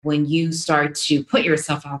when you start to put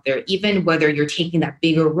yourself out there, even whether you're taking that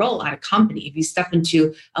bigger role at a company, if you step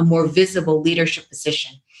into a more visible leadership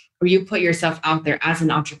position, or you put yourself out there as an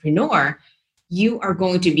entrepreneur, you are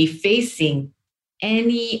going to be facing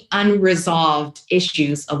any unresolved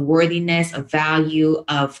issues of worthiness, of value,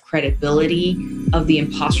 of credibility, of the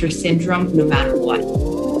imposter syndrome, no matter what.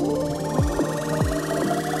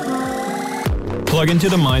 Plug into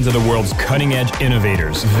the minds of the world's cutting-edge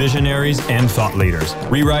innovators, visionaries, and thought leaders,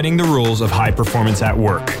 rewriting the rules of high performance at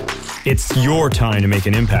work. It's your time to make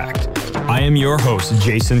an impact. I am your host,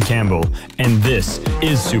 Jason Campbell, and this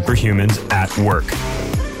is Superhumans at Work,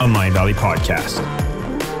 a Mindvalley podcast.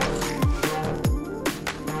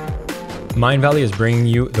 Mindvalley is bringing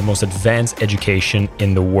you the most advanced education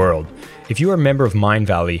in the world. If you are a member of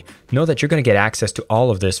Mindvalley, know that you're going to get access to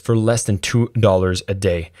all of this for less than $2 a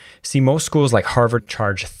day. See, most schools like Harvard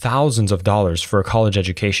charge thousands of dollars for a college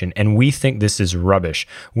education, and we think this is rubbish.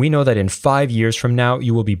 We know that in 5 years from now,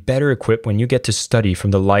 you will be better equipped when you get to study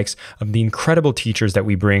from the likes of the incredible teachers that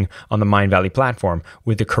we bring on the Mindvalley platform,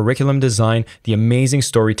 with the curriculum design, the amazing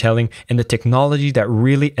storytelling, and the technology that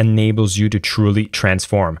really enables you to truly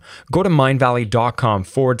transform. Go to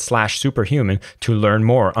mindvalley.com/superhuman to learn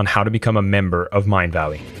more on how to become a member of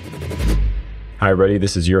Mindvalley. Hi, everybody.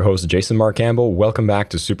 This is your host, Jason Mark Campbell. Welcome back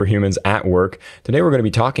to Superhumans at Work. Today, we're going to be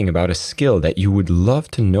talking about a skill that you would love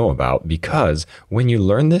to know about, because when you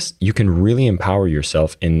learn this, you can really empower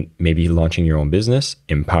yourself in maybe launching your own business,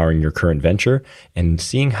 empowering your current venture, and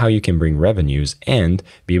seeing how you can bring revenues and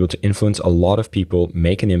be able to influence a lot of people,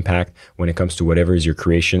 make an impact when it comes to whatever is your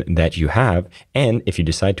creation that you have. And if you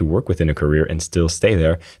decide to work within a career and still stay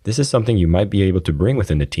there, this is something you might be able to bring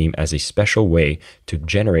within the team as a special way to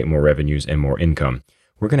generate more revenues and more income.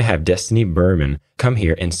 We're going to have Destiny Berman come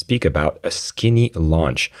here and speak about a skinny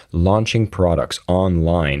launch, launching products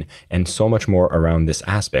online, and so much more around this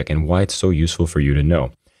aspect and why it's so useful for you to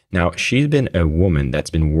know. Now, she's been a woman that's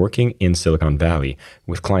been working in Silicon Valley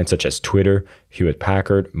with clients such as Twitter,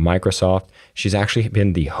 Hewlett-Packard, Microsoft. She's actually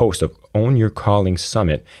been the host of Own Your Calling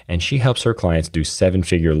Summit, and she helps her clients do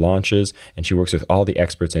 7-figure launches, and she works with all the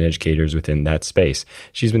experts and educators within that space.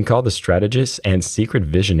 She's been called the strategist and secret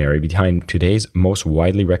visionary behind today's most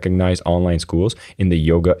widely recognized online schools in the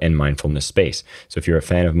yoga and mindfulness space. So if you're a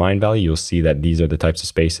fan of Mindvalley, you'll see that these are the types of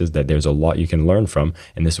spaces that there's a lot you can learn from,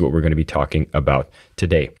 and this is what we're going to be talking about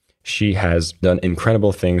today. She has done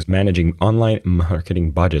incredible things managing online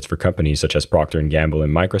marketing budgets for companies such as Procter & Gamble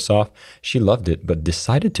and Microsoft. She loved it, but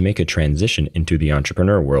decided to make a transition into the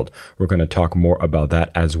entrepreneur world. We're going to talk more about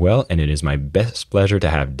that as well, and it is my best pleasure to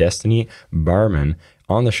have Destiny Berman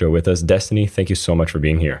on the show with us. Destiny, thank you so much for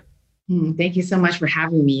being here. Thank you so much for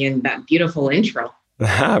having me in that beautiful intro.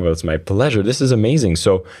 Well, it's my pleasure. This is amazing.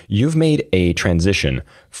 So you've made a transition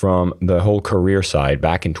from the whole career side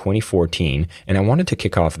back in 2014. And I wanted to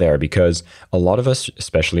kick off there because a lot of us,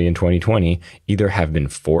 especially in 2020, either have been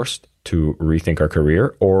forced to rethink our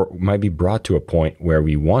career or might be brought to a point where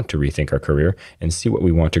we want to rethink our career and see what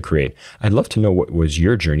we want to create. I'd love to know what was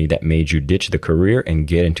your journey that made you ditch the career and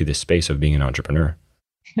get into the space of being an entrepreneur.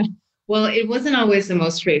 Well, it wasn't always the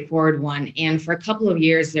most straightforward one. And for a couple of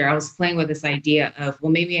years there, I was playing with this idea of,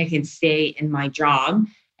 well, maybe I can stay in my job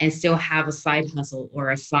and still have a side hustle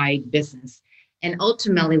or a side business. And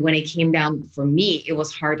ultimately, when it came down for me, it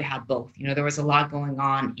was hard to have both. You know, there was a lot going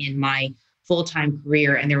on in my full-time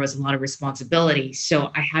career and there was a lot of responsibility.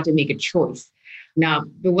 So I had to make a choice. Now,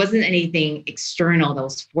 there wasn't anything external that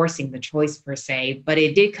was forcing the choice per se, but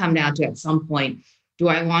it did come down to at some point, do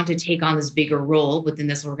I want to take on this bigger role within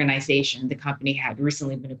this organization? The company had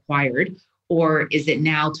recently been acquired, or is it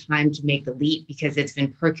now time to make the leap because it's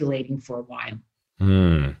been percolating for a while?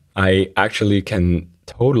 I actually can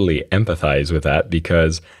totally empathize with that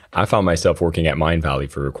because I found myself working at Mindvalley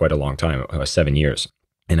for quite a long time, 7 years.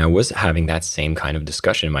 And I was having that same kind of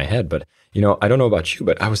discussion in my head. But, you know, I don't know about you,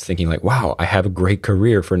 but I was thinking like, wow, I have a great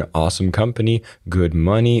career for an awesome company, good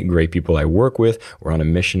money, great people I work with. We're on a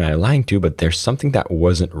mission I align to, but there's something that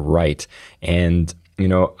wasn't right. And, you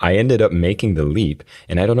know, I ended up making the leap.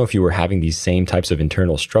 And I don't know if you were having these same types of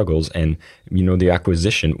internal struggles and, you know, the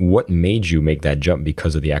acquisition. What made you make that jump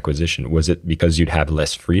because of the acquisition? Was it because you'd have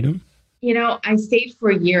less freedom? You know, I stayed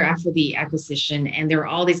for a year after the acquisition, and there were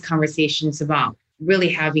all these conversations about really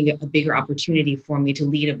having a bigger opportunity for me to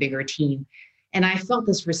lead a bigger team. And I felt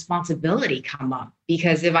this responsibility come up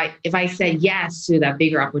because if I said yes to that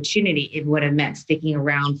bigger opportunity, it would have meant sticking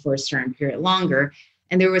around for a certain period longer.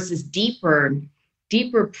 And there was this deeper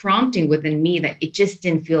prompting within me that it just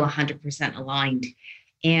didn't feel 100% aligned.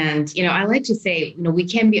 And, I like to say, we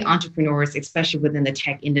can be entrepreneurs, especially within the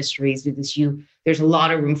tech industries, because there's a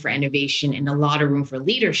lot of room for innovation and a lot of room for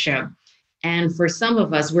leadership. And for some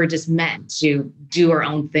of us, we're just meant to do our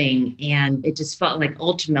own thing. And it just felt like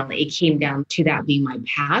ultimately it came down to that being my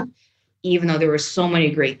path, even though there were so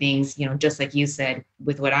many great things, just like you said,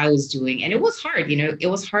 with what I was doing. And it was hard, it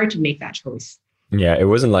was hard to make that choice. Yeah, it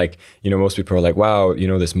wasn't like, most people are like, wow,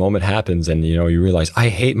 this moment happens and, you realize, I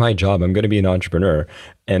hate my job. I'm going to be an entrepreneur.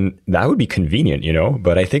 And that would be convenient,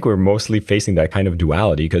 but I think we're mostly facing that kind of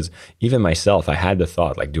duality because even myself, I had the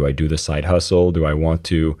thought, like, do I do the side hustle? Do I want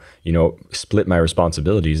to, split my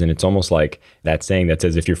responsibilities? And it's almost like that saying that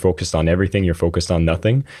says, if you're focused on everything, you're focused on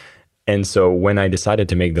nothing. And so when I decided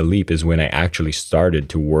to make the leap is when I actually started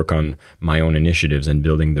to work on my own initiatives and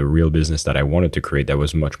building the real business that I wanted to create that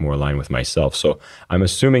was much more aligned with myself. So I'm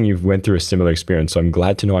assuming you've went through a similar experience. So I'm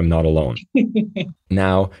glad to know I'm not alone.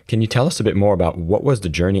 Now, can you tell us a bit more about what was the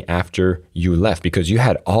journey after you left? Because you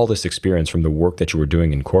had all this experience from the work that you were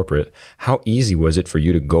doing in corporate. How easy was it for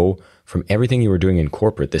you to go from everything you were doing in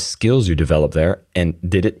corporate, the skills you developed there, and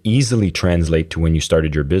did it easily translate to when you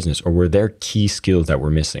started your business, or were there key skills that were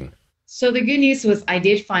missing? So the good news was I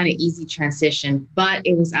did find an easy transition, but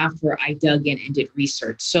it was after I dug in and did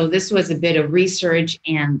research. So this was a bit of research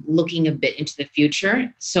and looking a bit into the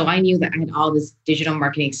future. So I knew that I had all this digital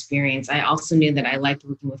marketing experience. I also knew that I liked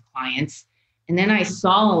working with clients. And then I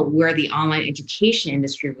saw where the online education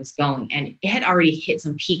industry was going. And it had already hit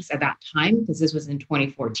some peaks at that time because this was in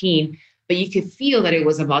 2014. But you could feel that it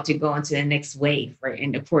was about to go into the next wave, right?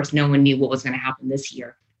 And of course, no one knew what was going to happen this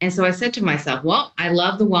year. And so I said to myself, well, I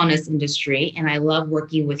love the wellness industry and I love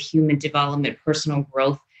working with human development, personal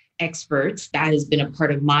growth experts. That has been a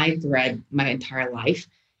part of my thread my entire life.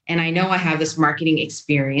 And I know I have this marketing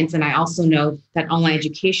experience. And I also know that online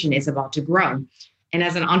education is about to grow. And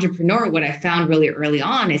as an entrepreneur, what I found really early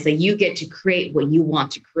on is that you get to create what you want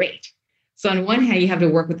to create. So on one hand, you have to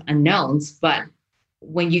work with unknowns, but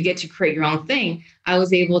when you get to create your own thing, I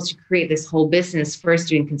was able to create this whole business, first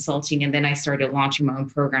doing consulting, and then I started launching my own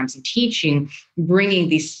programs and teaching, bringing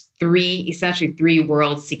these essentially three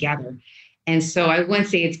worlds together. And so I wouldn't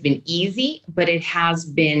say it's been easy, but it has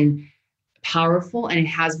been powerful and it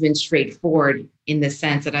has been straightforward in the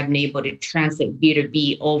sense that I've been able to translate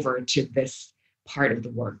B2B over to this part of the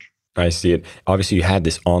work. I see it. Obviously, you had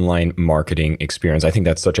this online marketing experience. I think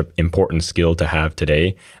that's such an important skill to have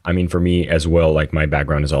today. I mean, for me as well, like my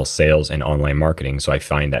background is all sales and online marketing. So I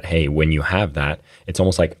find that, hey, when you have that, it's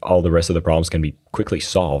almost like all the rest of the problems can be quickly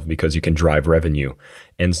solved because you can drive revenue.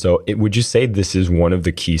 And so would you say this is one of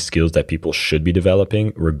the key skills that people should be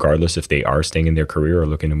developing, regardless if they are staying in their career or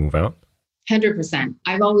looking to move out? 100%.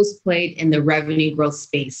 I've always played in the revenue growth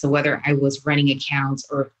space. So whether I was running accounts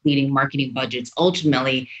or leading marketing budgets,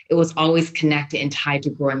 ultimately, it was always connected and tied to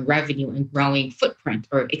growing revenue and growing footprint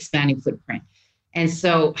or expanding footprint. And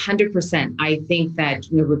so 100%, I think that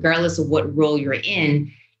regardless of what role you're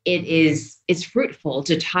in, it's fruitful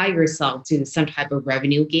to tie yourself to some type of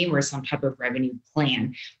revenue game or some type of revenue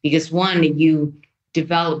plan. Because one, you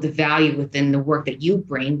develop the value within the work that you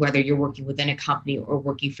bring, whether you're working within a company or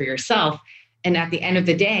working for yourself. And at the end of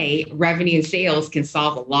the day, revenue and sales can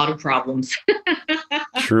solve a lot of problems.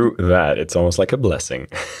 True that. It's almost like a blessing.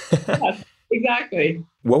 Yes, exactly.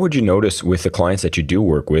 What would you notice with the clients that you do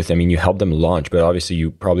work with? I mean, you help them launch, but obviously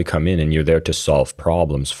you probably come in and you're there to solve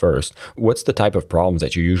problems first. What's the type of problems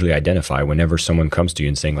that you usually identify whenever someone comes to you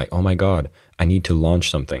and saying like, oh my God, I need to launch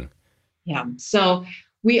something? Yeah. So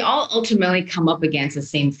we all ultimately come up against the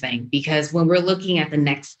same thing because when we're looking at the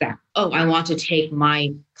next step, oh, I want to take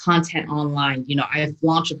my content online. I've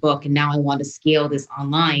launched a book and now I want to scale this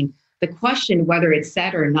online. The question, whether it's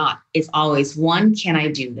said or not, is always one, can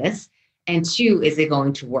I do this? And two, is it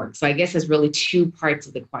going to work? So I guess there's really two parts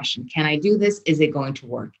of the question. Can I do this? Is it going to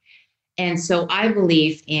work? And so I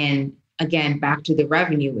believe in, again, back to the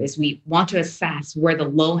revenue, is we want to assess where the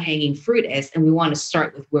low-hanging fruit is, and we want to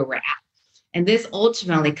start with where we're at. And this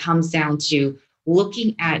ultimately comes down to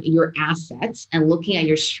looking at your assets and looking at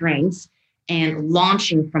your strengths and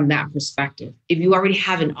launching from that perspective. If you already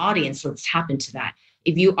have an audience, let's tap into that.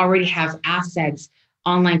 If you already have assets,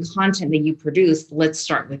 online content that you produce, let's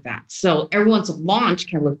start with that. So everyone's launch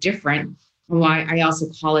can look different. Why I also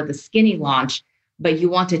call it the skinny launch, but you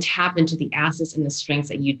want to tap into the assets and the strengths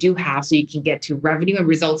that you do have so you can get to revenue and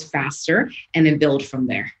results faster and then build from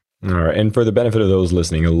there. All right. And for the benefit of those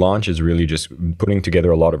listening, a launch is really just putting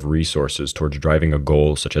together a lot of resources towards driving a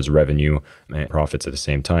goal such as revenue and profits at the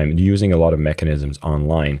same time, using a lot of mechanisms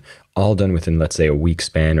online. all done within, let's say, a week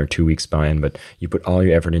span or 2 week span, but you put all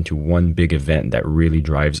your effort into one big event that really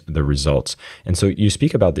drives the results. And so you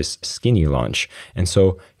speak about this skinny launch. And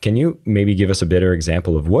so can you maybe give us a better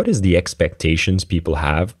example of what is the expectations people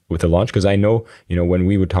have with a launch? Because I know, when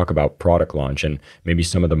we would talk about product launch, and maybe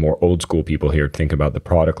some of the more old school people here think about the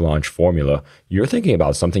product launch formula, you're thinking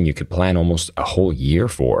about something you could plan almost a whole year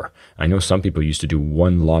for. I know some people used to do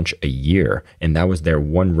one launch a year, and that was their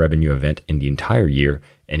one revenue event in the entire year,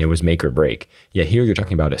 and it was make or break. Yet here you're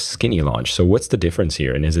talking about a skinny launch. So what's the difference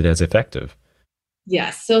here, and is it as effective?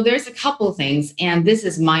 Yes. So there's a couple of things, and this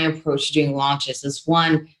is my approach to doing launches. Is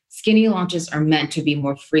one, skinny launches are meant to be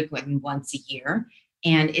more frequent than once a year.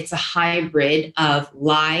 And it's a hybrid of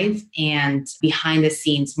live and behind the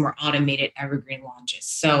scenes, more automated evergreen launches.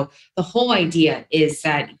 So the whole idea is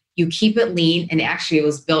that you keep it lean. And actually, it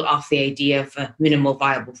was built off the idea of a minimal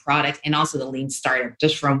viable product and also the lean startup,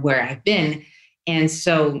 just from where I've been. And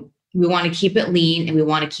so we want to keep it lean and we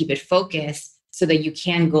want to keep it focused so that you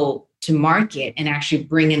can go to market and actually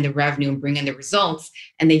bring in the revenue and bring in the results.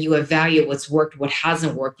 And then you evaluate what's worked, what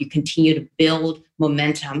hasn't worked. You continue to build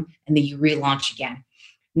momentum and then you relaunch again.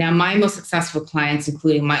 Now, my most successful clients,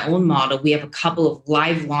 including my own model, we have a couple of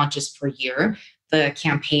live launches per year, the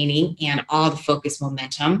campaigning and all the focus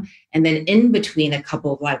momentum. And then in between a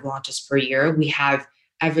couple of live launches per year, we have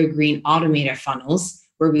evergreen automated funnels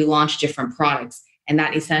where we launch different products. And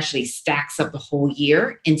that essentially stacks up the whole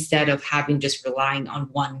year instead of having just relying on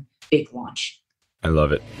one big launch. I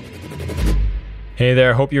love it. Hey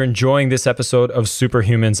there, hope you're enjoying this episode of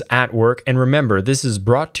Superhumans at Work. And remember, this is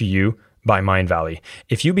brought to you by Mindvalley.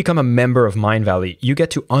 If you become a member of Mindvalley, you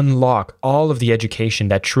get to unlock all of the education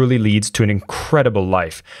that truly leads to an incredible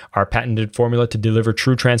life. Our patented formula to deliver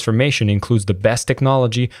true transformation includes the best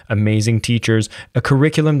technology, amazing teachers, a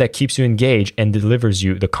curriculum that keeps you engaged and delivers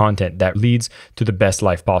you the content that leads to the best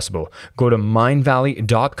life possible. Go to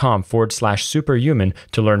mindvalley.com/superhuman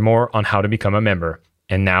to learn more on how to become a member.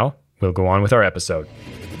 And now we'll go on with our episode.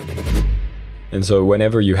 And so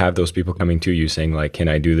whenever you have those people coming to you saying like, can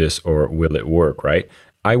I do this or will it work, right?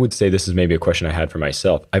 I would say this is maybe a question I had for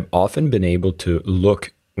myself. I've often been able to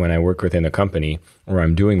look when I work within a company or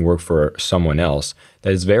I'm doing work for someone else,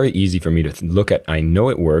 that it's very easy for me to look at, I know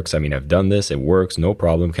it works. I mean, I've done this, it works, no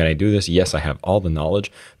problem. Can I do this? Yes, I have all the knowledge,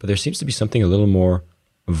 but there seems to be something a little more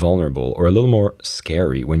vulnerable or a little more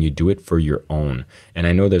scary when you do it for your own. And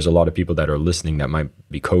I know there's a lot of people that are listening that might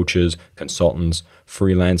be coaches, consultants,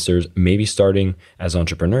 freelancers, maybe starting as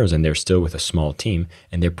entrepreneurs, and they're still with a small team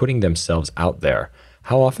and they're putting themselves out there.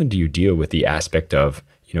 How often do you deal with the aspect of,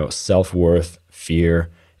 self-worth, fear,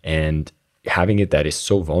 and having it that is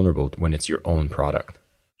so vulnerable when it's your own product?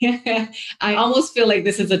 I almost feel like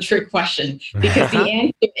this is a trick question because the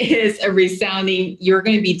answer is a resounding, you're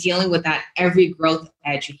going to be dealing with that every growth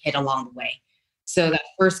edge you hit along the way. So that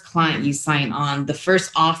first client you sign on, the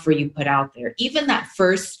first offer you put out there, even that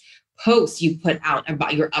first post you put out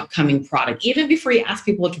about your upcoming product, even before you ask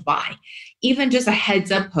people to buy, even just a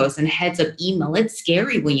heads up post and heads up email, it's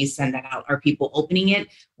scary when you send that out. Are people opening it?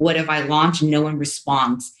 What if I launch and no one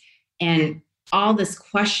responds? And all this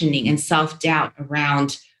questioning and self-doubt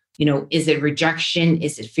around, is it rejection?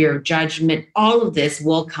 Is it fear of judgment? All of this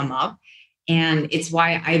will come up. And it's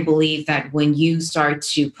why I believe that when you start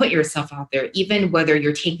to put yourself out there, even whether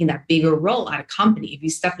you're taking that bigger role at a company, if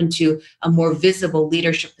you step into a more visible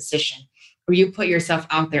leadership position, or you put yourself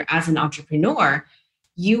out there as an entrepreneur,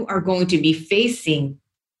 you are going to be facing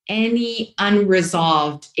any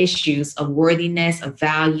unresolved issues of worthiness, of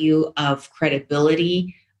value, of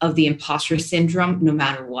credibility, of the imposter syndrome, no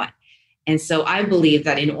matter what. And so I believe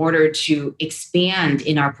that in order to expand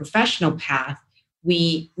in our professional path,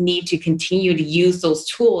 we need to continue to use those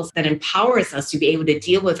tools that empowers us to be able to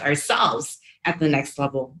deal with ourselves at the next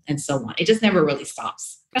level and so on. It just never really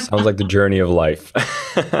stops. Sounds like the journey of life.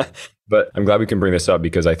 But I'm glad we can bring this up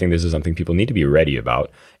because I think this is something people need to be ready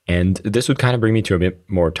about. And this would kind of bring me to a bit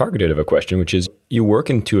more targeted of a question, which is you work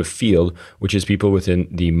into a field, which is people within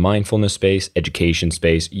the mindfulness space, education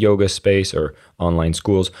space, yoga space, or online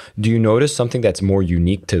schools. Do you notice something that's more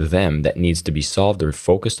unique to them that needs to be solved or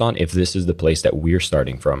focused on if this is the place that we're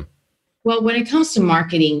starting from? Well, when it comes to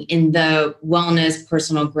marketing in the wellness,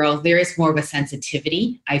 personal growth, there is more of a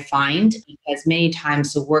sensitivity, I find, because many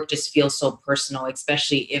times the work just feels so personal,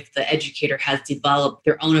 especially if the educator has developed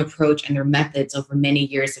their own approach and their methods over many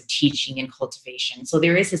years of teaching and cultivation. So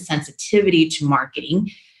there is a sensitivity to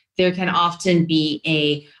marketing. There can often be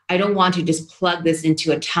I don't want to just plug this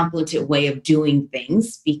into a templated way of doing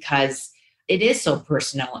things because it is so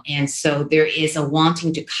personal. And so there is a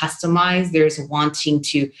wanting to customize, there's a wanting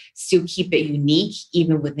to still keep it unique,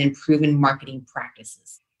 even within proven marketing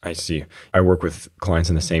practices. I see. I work with clients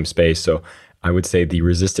in the same space. So I would say the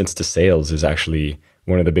resistance to sales is actually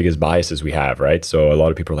one of the biggest biases we have, right? So a lot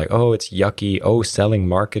of people are like, oh, it's yucky. Oh, selling,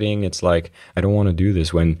 marketing. It's like, I don't want to do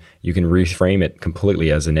this, when you can reframe it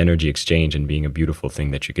completely as an energy exchange and being a beautiful thing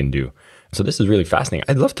that you can do. So this is really fascinating.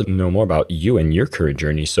 I'd love to know more about you and your career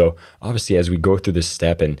journey. So obviously, as we go through this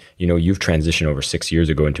step, and you've transitioned over 6 years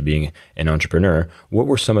ago into being an entrepreneur, what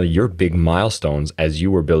were some of your big milestones as you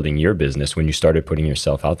were building your business when you started putting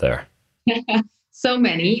yourself out there? So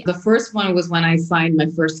many. The first one was when I signed my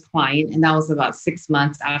first client, and that was about 6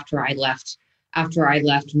 months after I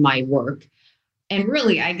left my work. And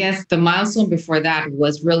really, I guess the milestone before that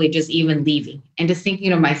was really just even leaving and just thinking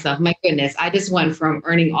to myself, my goodness, I just went from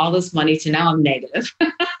earning all this money to now I'm negative.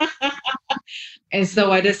 And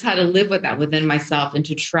so I just had to live with that within myself and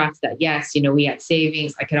to trust that, yes, we had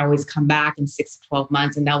savings. I could always come back in 6 to 12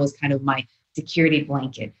 months. And that was kind of my security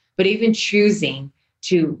blanket. But even choosing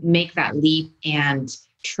to make that leap and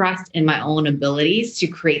trust in my own abilities to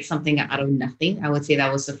create something out of nothing, I would say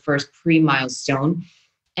that was the first pre-milestone.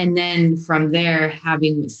 And then from there,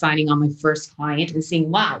 signing on my first client and seeing,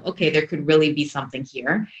 wow, okay, there could really be something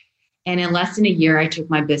here. And in less than a year, I took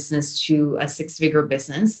my business to a 6-figure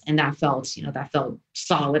business, and that felt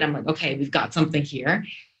solid. I'm like, okay, we've got something here.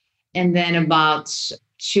 And then about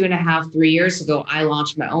 2.5, 3 years ago, I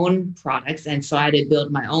launched my own products. And so I had to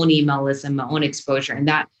build my own email list and my own exposure. And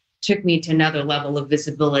that took me to another level of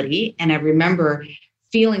visibility. And I remember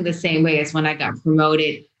feeling the same way as when I got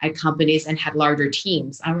promoted at companies and had larger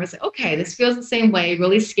teams. I was like, okay, this feels the same way,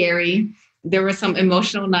 really scary. There were some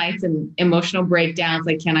emotional nights and emotional breakdowns.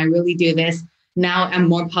 Like, can I really do this? Now I'm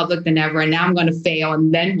more public than ever, and now I'm going to fail.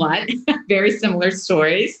 And then what? Very similar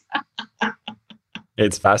stories.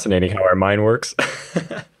 It's fascinating how our mind works.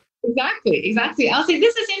 Exactly. I'll say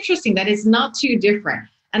this is interesting that it's not too different.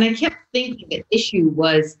 And I kept thinking the issue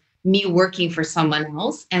was me working for someone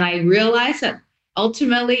else. And I realized that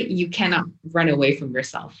ultimately you cannot run away from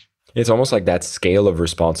yourself. It's almost like that scale of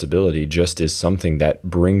responsibility just is something that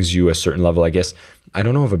brings you a certain level, I guess. I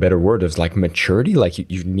don't know of a better word, of like maturity. Like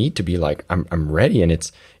you need to be like, I'm ready. And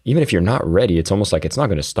it's, even if you're not ready, it's almost like it's not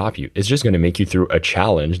going to stop you. It's just going to make you through a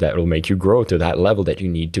challenge that will make you grow to that level that you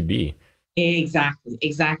need to be.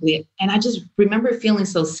 Exactly. And I just remember feeling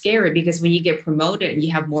so scary because when you get promoted and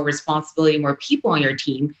you have more responsibility, more people on your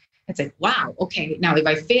team, it's like, wow, okay, now if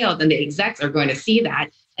I fail, then the execs are going to see that.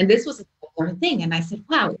 And this was a popular thing. And I said,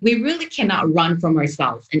 wow, we really cannot run from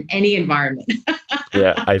ourselves in any environment.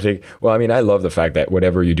 Yeah, I think, well, I mean, I love the fact that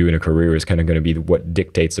whatever you do in a career is kind of going to be what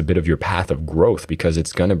dictates a bit of your path of growth, because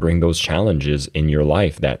it's going to bring those challenges in your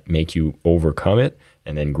life that make you overcome it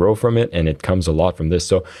and then grow from it. And it comes a lot from this.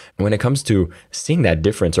 So when it comes to seeing that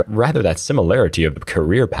difference, or rather that similarity of the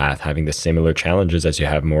career path, having the similar challenges as you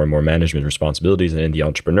have more and more management responsibilities, and in the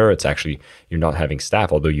entrepreneur, it's actually, you're not having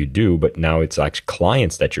staff, although you do, but now it's actually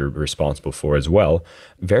clients that you're responsible for as well.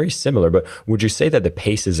 Very similar, but would you say that the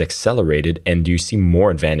pace is accelerated, and do you see more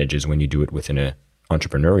advantages when you do it within an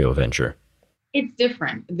entrepreneurial venture? It's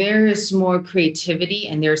different. There is more creativity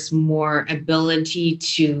and there's more ability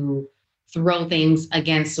to throw things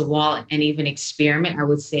against the wall and even experiment, I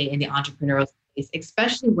would say, in the entrepreneurial space,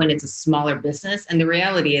 especially when it's a smaller business. And the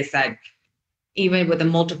reality is that even with a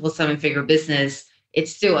multiple 7-figure business,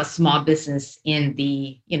 it's still a small business in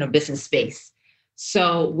the business space.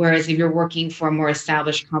 So whereas if you're working for a more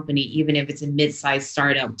established company, even if it's a mid-sized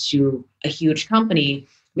startup to a huge company,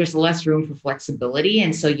 there's less room for flexibility.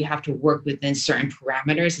 And so you have to work within certain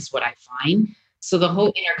parameters is what I find. So the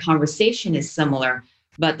whole inner conversation is similar,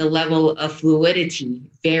 but the level of fluidity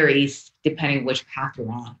varies depending which path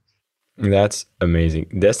you're on. That's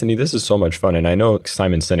amazing. Destiny, this is so much fun. And I know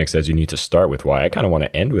Simon Sinek says you need to start with why. I kind of want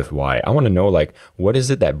to end with why. I want to know, like, what is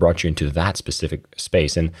it that brought you into that specific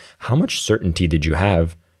space? And how much certainty did you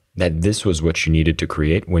have that this was what you needed to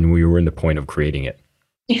create when we were in the point of creating it?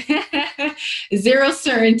 Zero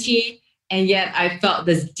certainty. And yet I felt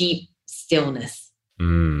this deep stillness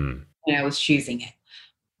when I was choosing it.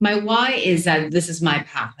 My why is that this is my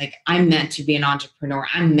path. Like, I'm meant to be an entrepreneur.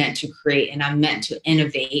 I'm meant to create and I'm meant to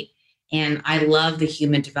innovate. And I love the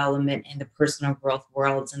human development and the personal growth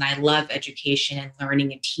worlds. And I love education and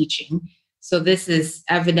learning and teaching. So this is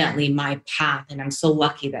evidently my path. And I'm so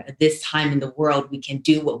lucky that at this time in the world, we can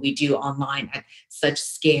do what we do online at such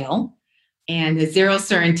scale. And the zero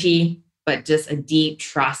certainty, but just a deep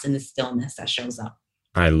trust in the stillness that shows up.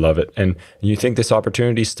 I love it. And you think this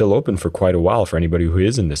opportunity is still open for quite a while for anybody who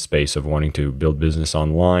is in this space of wanting to build business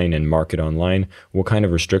online and market online? What kind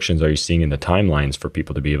of restrictions are you seeing in the timelines for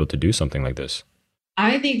people to be able to do something like this?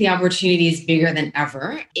 I think the opportunity is bigger than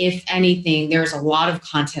ever. If anything, there's a lot of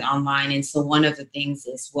content online. And so one of the things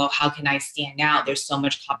is, well, how can I stand out? There's so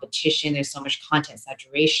much competition, there's so much content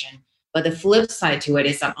saturation. But the flip side to it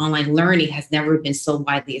is that online learning has never been so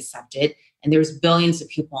widely accepted. And there's billions of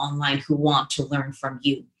people online who want to learn from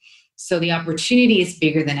you. So the opportunity is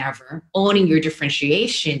bigger than ever. Owning your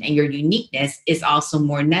differentiation and your uniqueness is also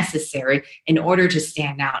more necessary in order to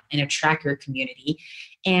stand out and attract your community.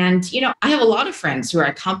 And, I have a lot of friends who are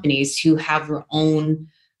at companies who have their own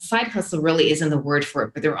side hustle, really isn't the word for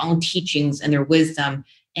it, but their own teachings and their wisdom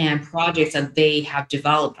and projects that they have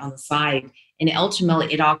developed on the side. And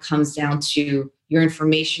ultimately, it all comes down to your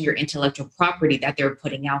information, your intellectual property that they're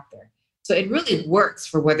putting out there. So it really works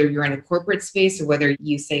for whether you're in a corporate space or whether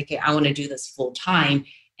you say, okay, I want to do this full time.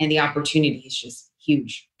 And the opportunity is just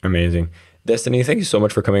huge. Amazing. Destiny, thank you so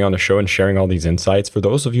much for coming on the show and sharing all these insights. For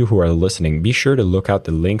those of you who are listening, be sure to look out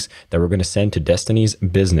the links that we're going to send to Destiny's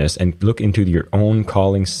business and look into your own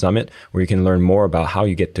calling summit, where you can learn more about how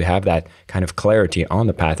you get to have that kind of clarity on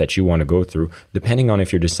the path that you want to go through, depending on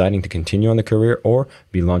if you're deciding to continue on the career or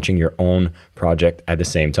be launching your own project at the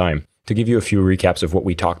same time. To give you a few recaps of what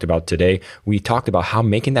we talked about today, we talked about how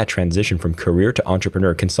making that transition from career to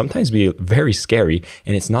entrepreneur can sometimes be very scary,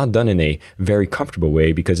 and it's not done in a very comfortable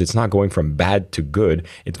way because it's not going from bad to good.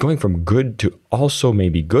 It's going from good to also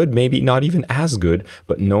maybe good, maybe not even as good,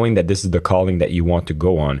 but knowing that this is the calling that you want to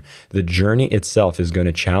go on. The journey itself is going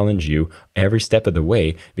to challenge you every step of the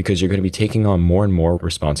way because you're going to be taking on more and more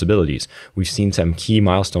responsibilities. We've seen some key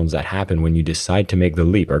milestones that happen when you decide to make the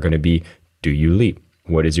leap are going to be, do you leap?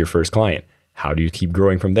 What is your first client? How do you keep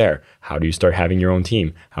growing from there? How do you start having your own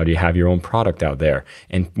team? How do you have your own product out there?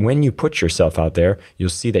 And when you put yourself out there, you'll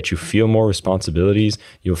see that you feel more responsibilities.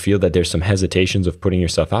 You'll feel that there's some hesitations of putting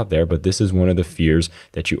yourself out there, but this is one of the fears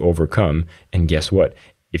that you overcome. And guess what?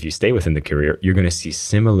 If you stay within the career, you're going to see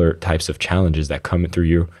similar types of challenges that come through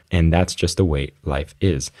you. And that's just the way life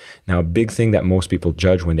is. Now, a big thing that most people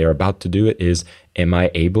judge when they're about to do it is, am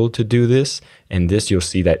I able to do this? And this, you'll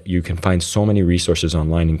see that you can find so many resources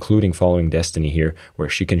online, including following Destiny here, where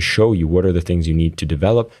she can show you what are the things you need to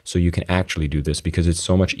develop so you can actually do this, because it's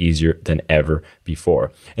so much easier than ever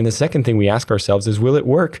before. And the second thing we ask ourselves is, will it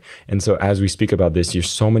work? And so as we speak about this, there's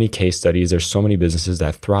so many case studies, there's so many businesses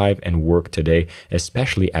that thrive and work today,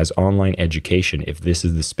 especially as online education, if this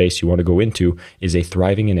is the space you want to go into, is a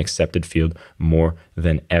thriving and accepted field more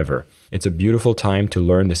than ever. It's a beautiful time to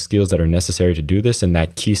learn the skills that are necessary to do this. And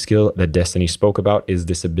that key skill that Destiny spoke about is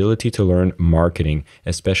this ability to learn marketing,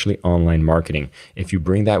 especially online marketing. If you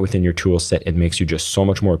bring that within your tool set, it makes you just so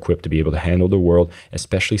much more equipped to be able to handle the world,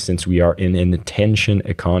 especially since we are in an attention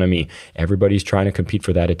economy. Everybody's trying to compete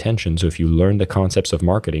for that attention. So if you learn the concepts of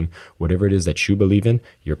marketing, whatever it is that you believe in,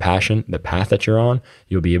 your passion, the path that you're on,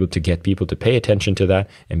 you'll be able to get people to pay attention to that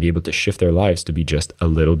and be able to shift their lives to be just a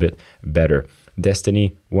little bit better.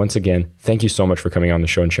 Destiny, once again, thank you so much for coming on the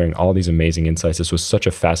show and sharing all these amazing insights. This was such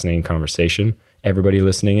a fascinating conversation. Everybody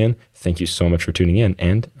listening in, thank you so much for tuning in,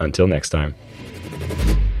 and until next time.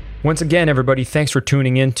 Once again, everybody, thanks for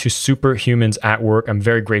tuning in to Superhumans at Work. I'm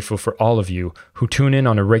very grateful for all of you who tune in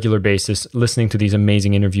on a regular basis, listening to these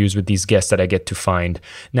amazing interviews with these guests that I get to find.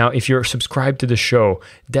 Now, if you're subscribed to the show,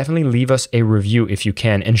 definitely leave us a review if you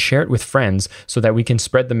can and share it with friends so that we can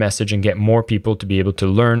spread the message and get more people to be able to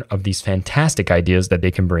learn of these fantastic ideas that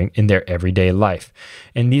they can bring in their everyday life.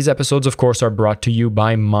 And these episodes, of course, are brought to you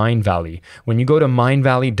by Mindvalley. When you go to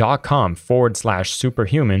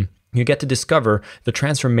mindvalley.com/superhuman, you get to discover the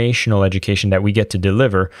transformational education that we get to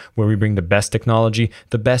deliver, where we bring the best technology,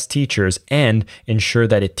 the best teachers, and ensure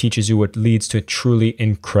that it teaches you what leads to a truly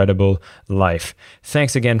incredible life.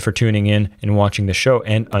 Thanks again for tuning in and watching the show,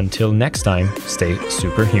 and until next time, stay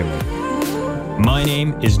superhuman. My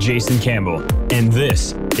name is Jason Campbell, and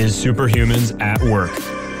this is Superhumans at Work,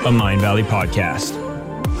 a Mindvalley podcast.